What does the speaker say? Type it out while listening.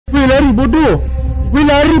lari bodoh. Weh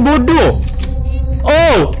lari bodoh.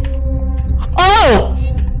 Oh. Oh.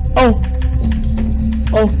 Oh.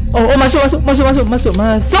 Oh, oh, oh, masuk.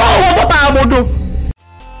 Apa bodoh.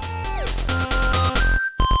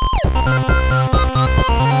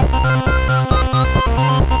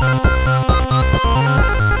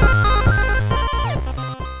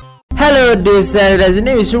 Hello, this is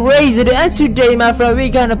name is Razor, and today, my friend, we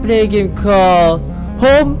gonna play a game called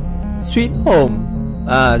Home Sweet Home.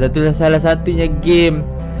 Salah satunya game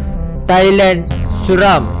Thailand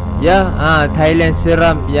seram. Ya, Thailand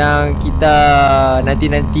seram yang kita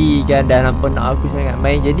nanti-nantikan dan hampa nak aku sangat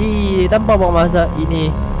main. Jadi tanpa buang masa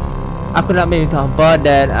ini, aku nak main untuk hampa.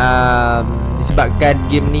 Dan disebabkan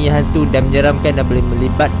game ni hantu dan menyeramkan dan boleh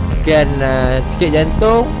melibatkan sikit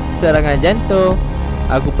jantung, serangan jantung,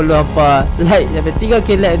 aku perlu hampa like sampai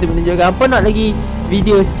 3k like untuk menunjukkan hampa nak lagi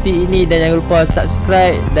video seperti ini. Dan jangan lupa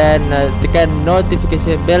subscribe dan tekan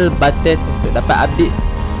notification bell button untuk dapat update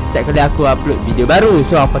setiap kali aku upload video baru,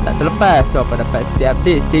 so apa tak terlepas, so apa dapat setiap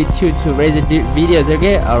update. Stay tuned to Resident videos,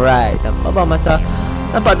 okay? Alright, tanpa buang masa,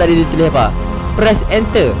 nampak tadi dia tulis apa? Press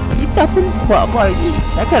enter. Kita pun buat apa lagi?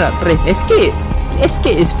 Takkan nak press escape.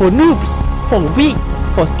 Escape is for noobs, for weak,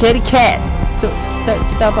 for scary cat. So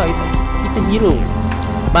kita apa? Kita hero.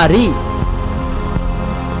 Mari.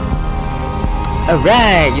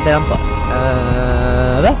 Alright, kita nampak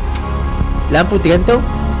apa? Lampu tergantung.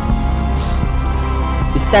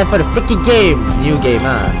 It's time for the freaking game. New game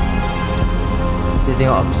Kita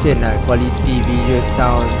tengok option lah. Quality, video,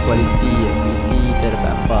 sound, quality, activity. Tak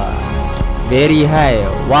dapat apa. Very high.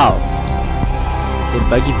 Wow. Dia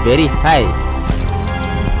bagi very high.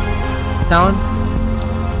 Sound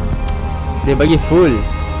dia bagi full.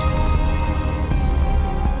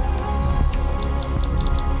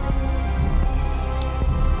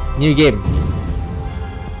 New game.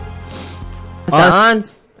 On.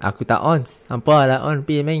 Aku tak on. Hampa lah on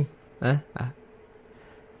pergi main.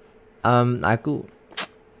 Aku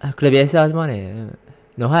dah biasa semua ni.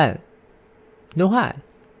 No hal.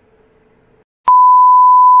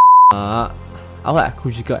 Awak aku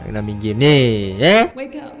juga nak main game ni.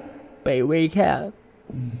 Wake up. Wake up.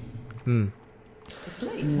 It's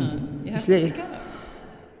late, huh? You have It's to late. wake up.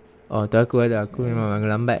 Oh, tu aku ada. Aku memang bangun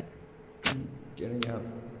lambat.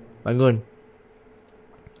 Bangun.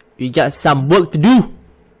 We got some work to do.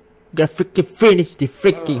 Gotta freaking finish the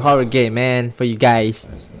freaking horror game, man, for you guys.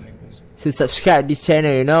 So subscribe this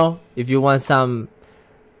channel, you know, if you want some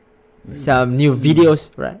new videos,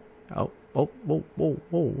 right? Oh,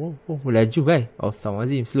 laju guys. Oh, sama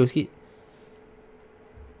Azim, slow sikit.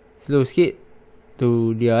 Tu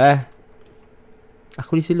dia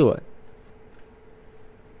Aku di slow kan?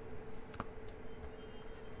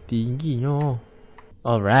 Tingginya.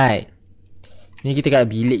 Alright. Ni kita kat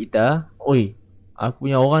bilik kita. Oi, aku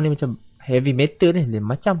punya orang ni macam heavy metal ni. Dia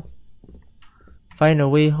macam find a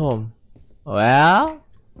way home. Well,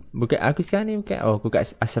 bukan aku sekarang ni bukan. Oh, aku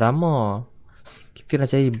kat asrama. Kita nak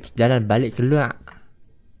cari jalan balik keluar.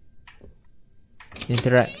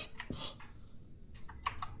 Interact.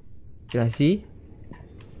 Kasih.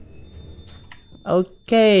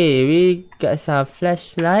 Okay, we got some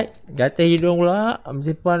flashlight. Gatal hidung pula.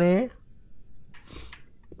 Macam apa ni?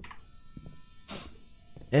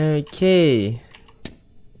 Okay,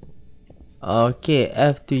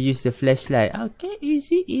 F to use the flashlight. Okay,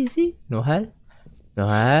 easy. No hal.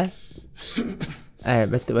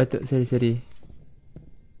 Batuk. Sorry.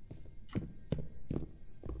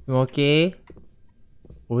 Okay.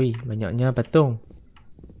 Ui, banyaknya patung.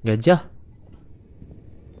 Gajah.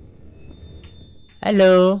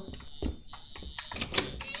 Hello.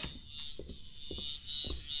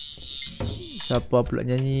 Siapa pula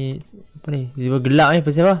nyanyi? Apa ni? Dia gelap ni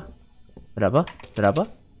pasal apa? Tak ada apa?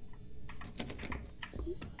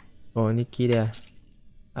 Oh, ni key dia.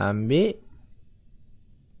 Ambil.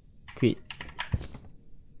 Quit.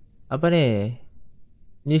 Apa ni?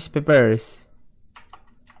 Newspapers.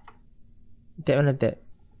 Tap mana tap?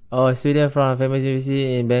 Oh, a student from a famous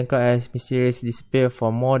university in Bangkok has mysteriously disappeared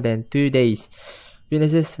for more than 2 days.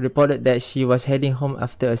 Witnesses reported that she was heading home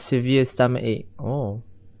after a severe stomachache. Oh.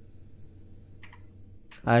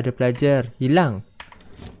 Ada pelajar hilang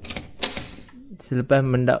selepas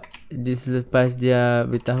dia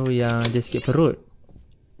beritahu yang dia sakit perut.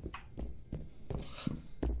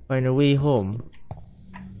 Find a way home.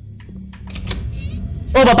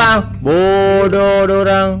 Oh, bapang. Bodoh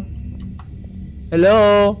dorang.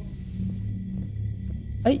 Hello.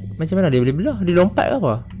 Macam mana dia boleh belah? Dia lompat ke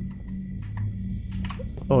apa?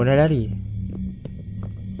 Oh, dah lari.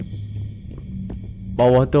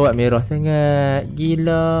 Bawah tu merah sangat.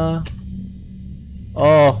 Gila.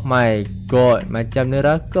 Oh my god, macam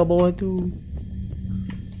neraka bawah tu.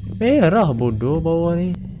 Merah bodoh bawah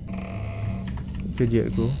ni.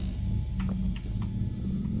 Kejap aku.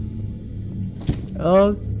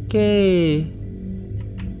 Okay.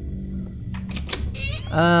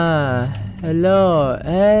 Hello.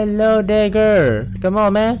 Hello, Dagger. Come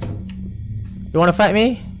on, man. You wanna fight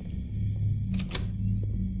me?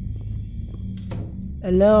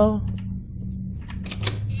 Hello.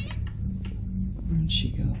 Where'd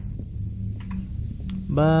she go?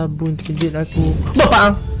 Babun terkejut aku.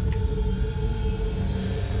 Bapang!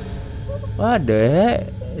 What the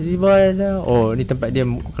heck? Di bawah ada. Oh, ni tempat dia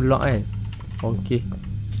keluar kan? Okay.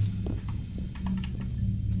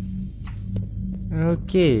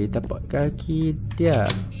 Okay, tapak kaki dia.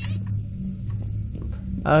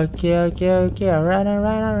 Okay. Alright.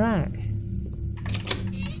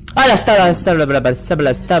 Alah, stable.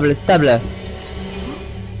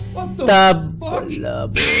 What the fuck?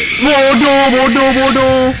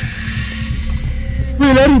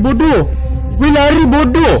 Bodoh. Weh, lari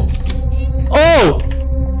bodoh. Oh,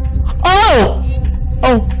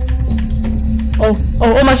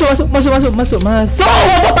 masuk. Apa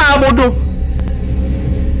bodoh?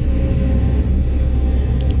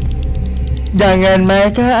 Jangan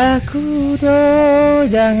main ke aku, doh.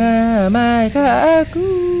 Jangan main ke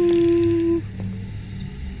aku.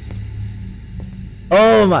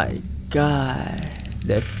 Oh my god.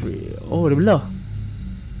 That free. Oh, dia belah.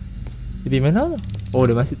 Dia pergi mana tu? Oh,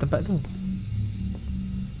 dia masuk tempat tu.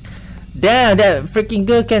 Damn, that freaking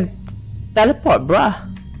girl can teleport, bruh.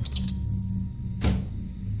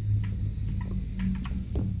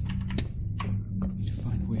 Need to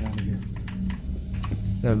find a way out of here.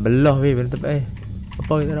 Dah belah weh benda tempat ni.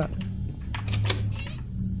 Apa kita nak?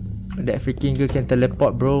 That freaking girl can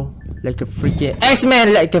teleport, bro. Like a freaking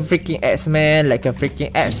X-Man.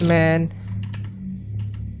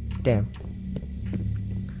 Damn.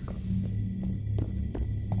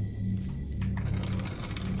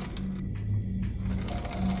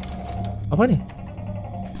 Apa ni?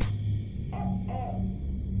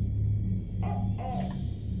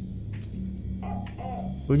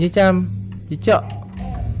 Bunyi macam cicak.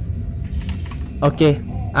 Okay.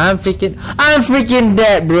 I'm freaking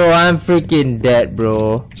dead, bro.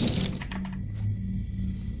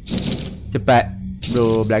 Cepat,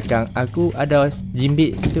 bro. Belakang aku ada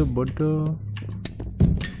jimbit tu, bodoh.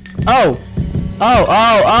 Oh,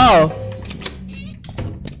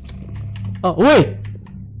 weh.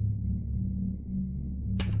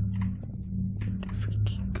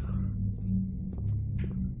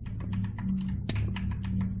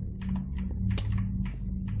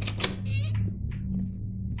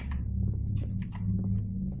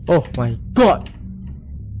 Oh my god.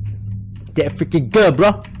 That freaking girl,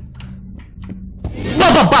 bro.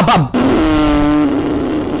 Bam.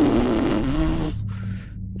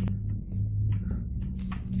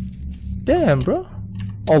 Damn, bro.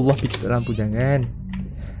 Allah, pikat lampu, jangan.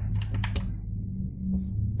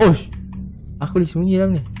 Oh, aku disembunyi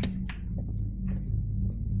dalam ni.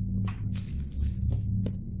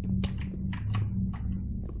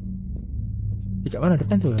 Dekat mana?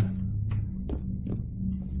 Depan tu ke?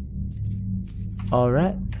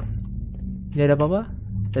 Alright. Ni ada apa-apa?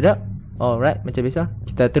 Tak ada? Alright, macam biasa.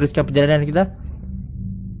 Kita teruskan perjalanan kita.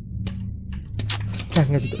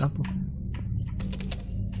 Jangan tutup lampu.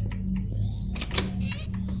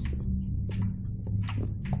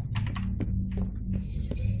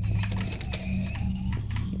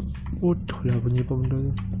 Bodoh lah bunyi apa benda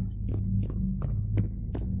tu.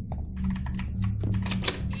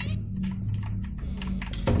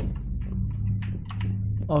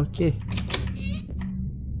 Okay.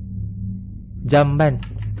 Jamban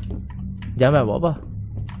buat apa?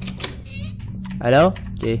 Hello?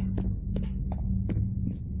 Okay.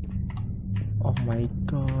 Oh my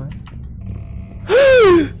god.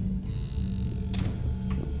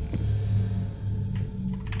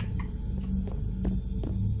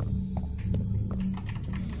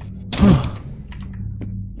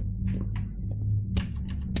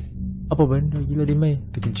 Apa benda gila dia main?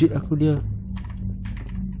 Terkejut aku dia.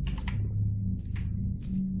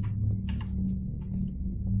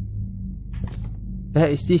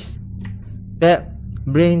 That is this. That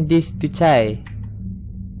bring this to Chai.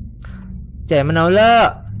 Chai mana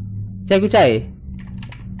pula? Chai aku Chai.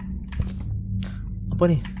 Apa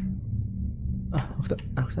ni? Aku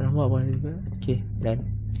tak nampak apa ni. Okay, done.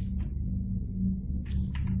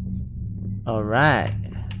 Alright.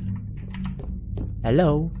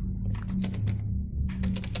 Hello.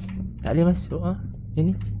 Tak boleh masuk ah.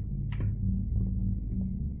 Ini.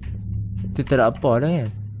 Tu tak ada apa dah kan?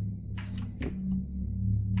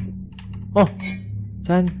 Oh,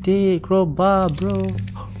 Cantik crowbar bro.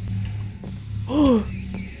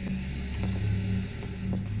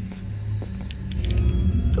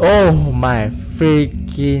 Oh my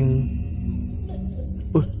freaking.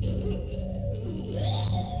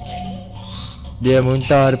 Dia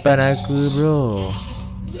muntah depan aku bro.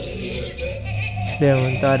 Dia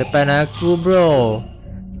muntah depan aku bro.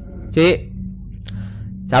 Cik,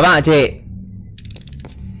 sabar cik.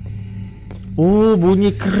 Oh,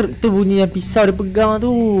 bunyi kerep tu, bunyi yang pisau dia pegang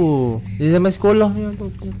tu. Dia zaman sekolah ni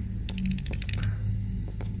tu.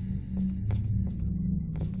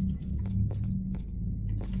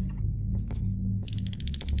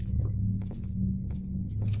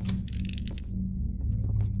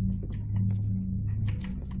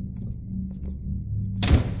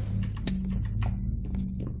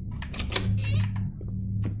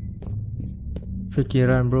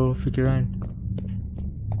 Fikiran bro, fikiran.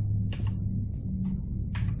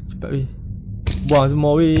 Cepat weh. Buang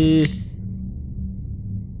semua weh.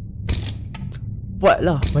 Cepat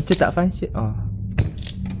lah, macam tak function.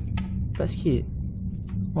 Cepat sikit.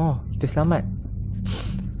 Kita selamat.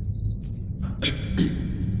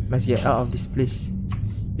 Must get out of this place.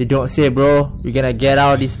 You don't say bro, we're gonna get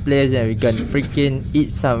out of this place and we're gonna freaking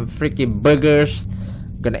eat some freaking burgers.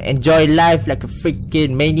 Gonna enjoy life like a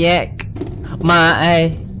freaking maniac.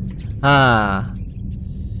 Alright,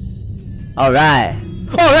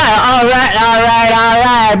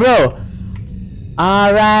 bro.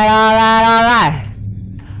 Alright.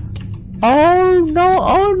 Oh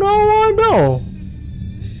no.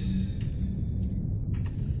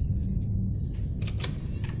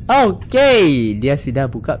 Okay, dia sudah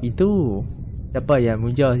buka pintu. Siapa yang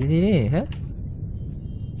muja sini ni, ha?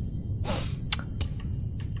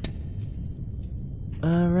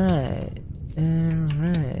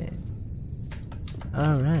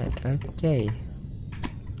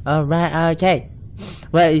 Alright, okay.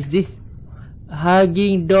 What is this?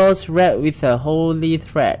 Hugging dolls wrapped with a holy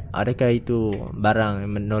thread. Adakah itu barang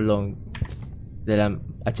yang menolong dalam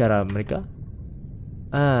acara mereka?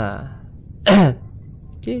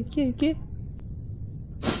 Okay.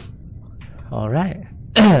 Alright.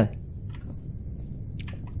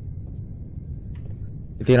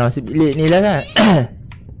 Kita nak masuk bilik ni lah kan.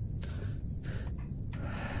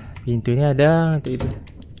 Pintu ni ada untuk itu.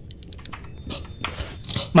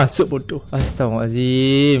 Masuk bodoh.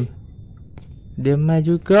 Astaghfirullahaladzim. Dia mai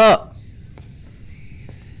juga.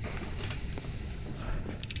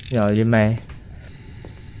 Ya dia mai.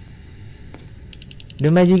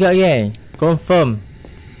 Dia mai juga geng. Confirm.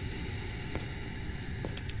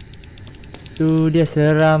 Tu dia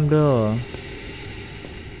seram doh.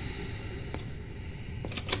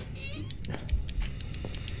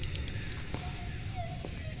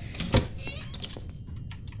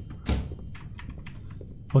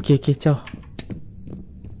 Okay, ciao.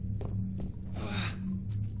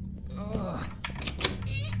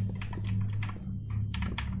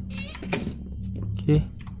 Okay.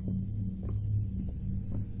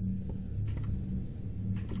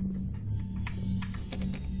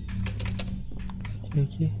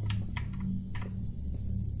 Okay.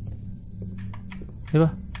 Apa?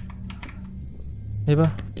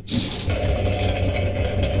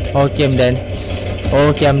 Okay, I'm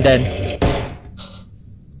done.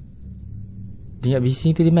 Dia ingat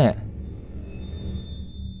bising tu dia mat.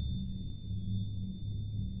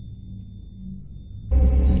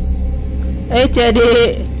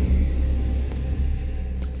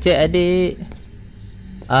 Cik adik.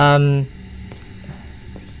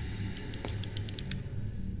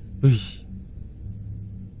 Uish.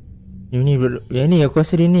 Yang ni aku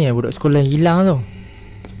rasa dia ni budak sekolah yang hilang tu.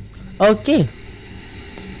 Okay.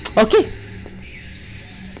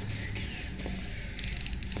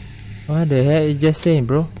 What the heck you just saying,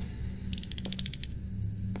 bro?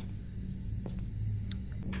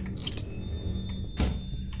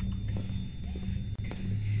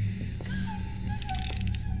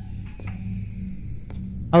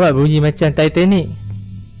 Awak bunyi macam Titanic.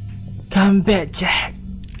 Come back, Jack.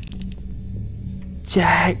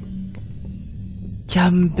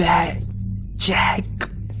 Come back, Jack.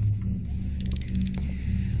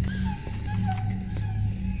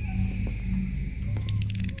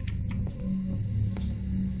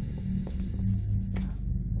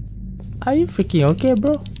 Are you freaking okay,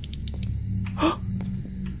 bro?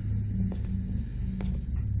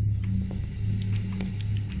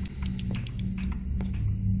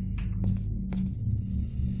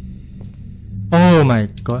 Oh my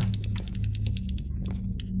god.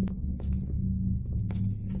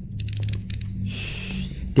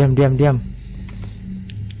 Shh. Diam.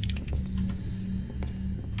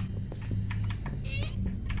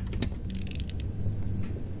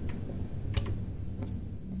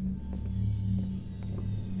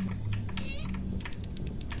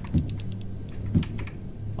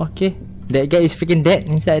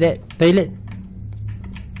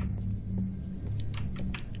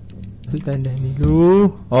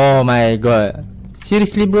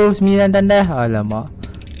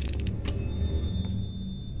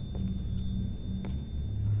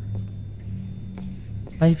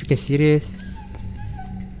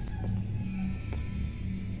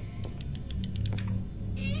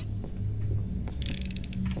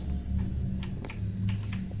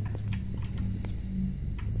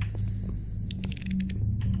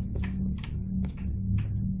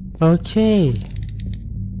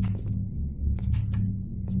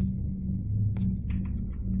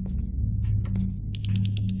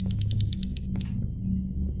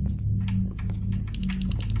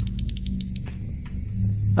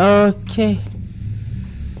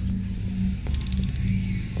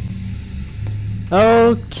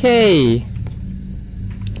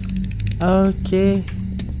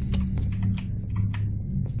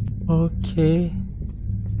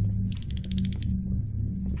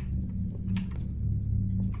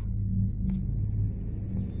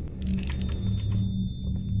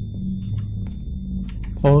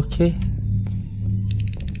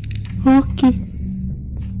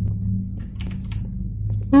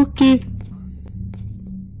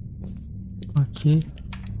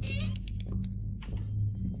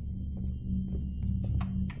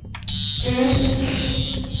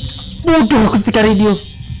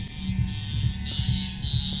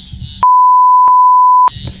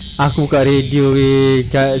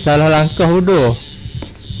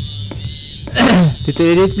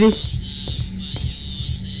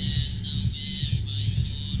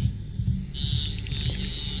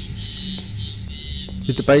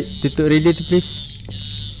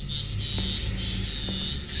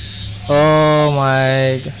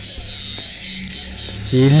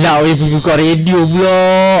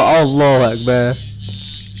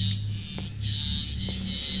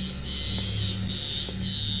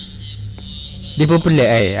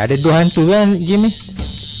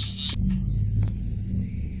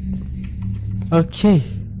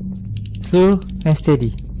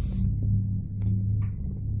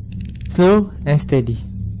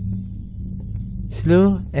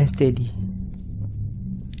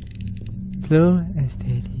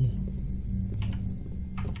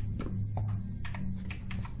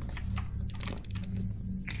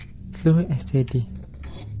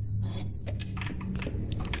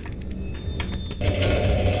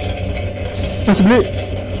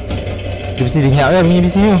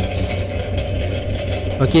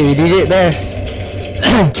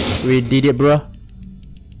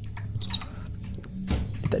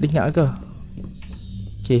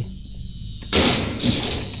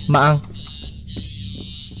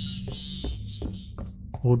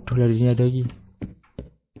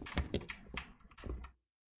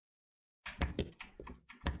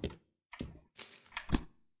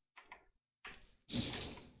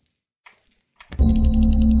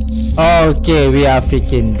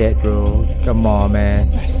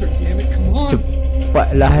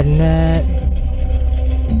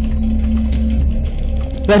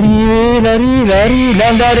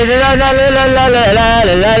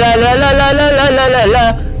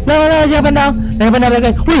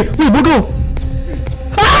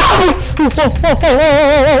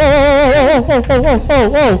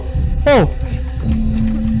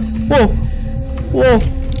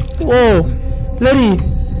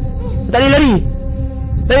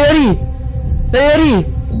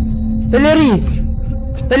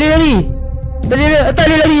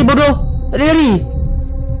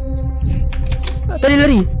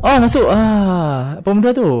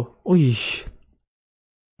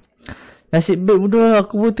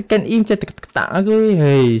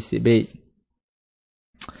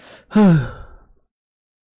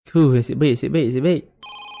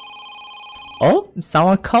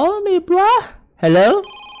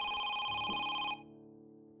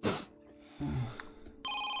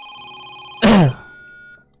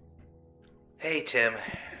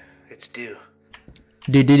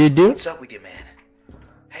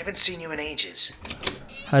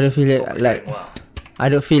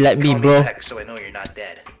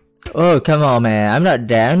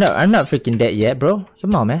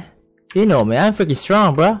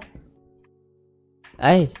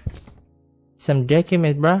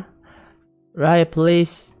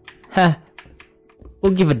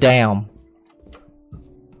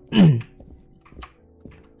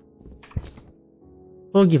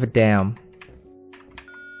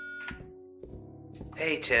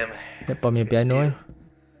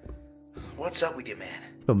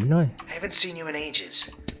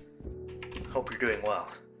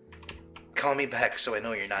 Call me back so I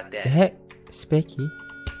know you're not The dead. heck? Spare key?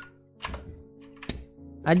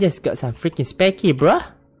 I just got some freaking spare key, bruh.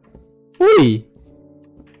 Ui.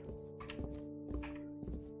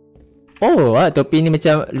 Oh, topi ni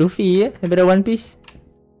macam Luffy daripada One Piece.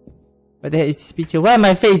 What the heck is this picture? Why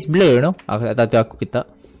my face blur, no? Aku tak tahu tu aku ke tak.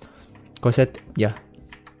 Kau rasa... Ya.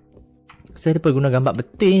 Saya dapat guna gambar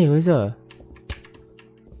betul ni, kau rasa.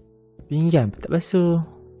 Pinggan tak basuh.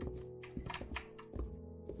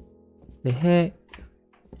 The heck?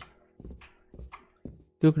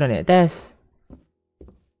 Tu kena naik atas.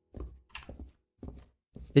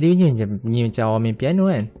 Jadi bunyi macam orang main piano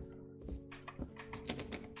kan?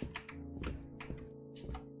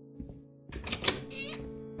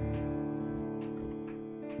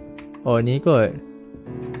 Oh ni kot.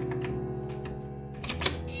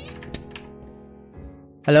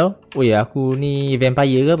 Hello? Oh ya, aku ni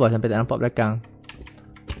vampire ke apa sampai tak nampak belakang.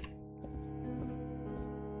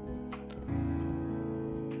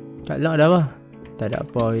 Kat lock dah apa? Tak ada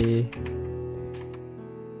apa weh.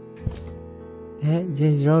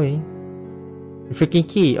 Just drawing. The freaking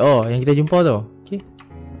key. Oh, yang kita jumpa tu. Okay.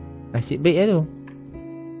 Nasib baik tu.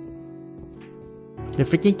 The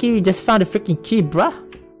freaking key. We just found the freaking key, bruh.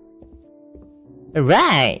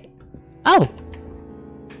 Alright. Oh.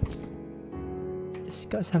 Just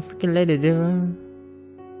got some freaking letter there.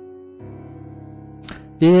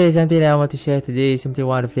 This is something that I want to share today. Simply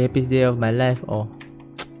one of the happiest day of my life. Oh,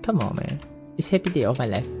 come on, man. It's happy day of my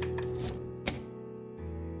life.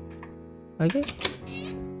 Okay.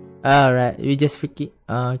 Alright, we just freaking...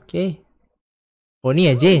 Okay. Oh, ni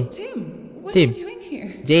Jane. Tim, what Tim. are you doing here?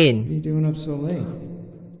 Jane. What are you doing up so late?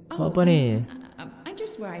 Apa ni? I'm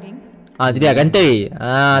just writing. Tu dia ganti.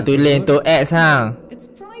 Tulis untuk X hang. It's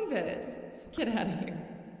private. Get out of here.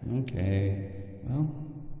 Okay. Well,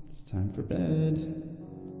 it's time for bed.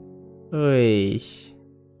 Uish.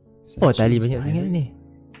 Is that Oh, tali Jane's banyak sangat diary? ni.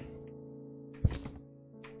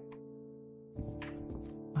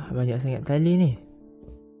 Banyak sangat tali ni.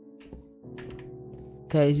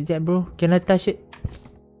 What is that, bro? Can I touch it?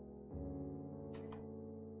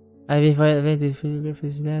 I've been fired to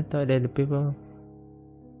photographers there. Thought that the people.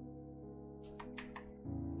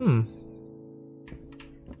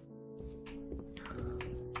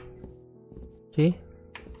 Okay.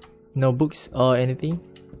 No books or anything.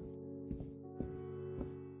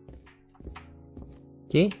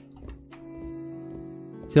 Okay.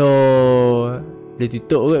 So dia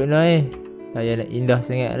tutup kot benda tak payah nak indah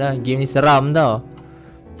sangat lah. Game ni seram tau.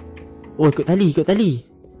 Oh, ikut tali. Ikut tali.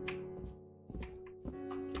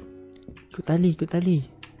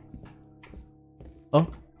 Oh.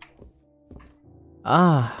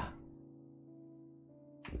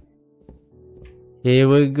 Here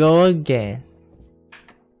we go again.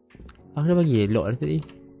 Aku dah bagi lock dah tadi.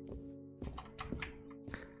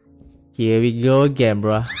 Here we go again,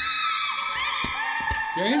 bro.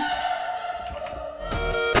 Jane?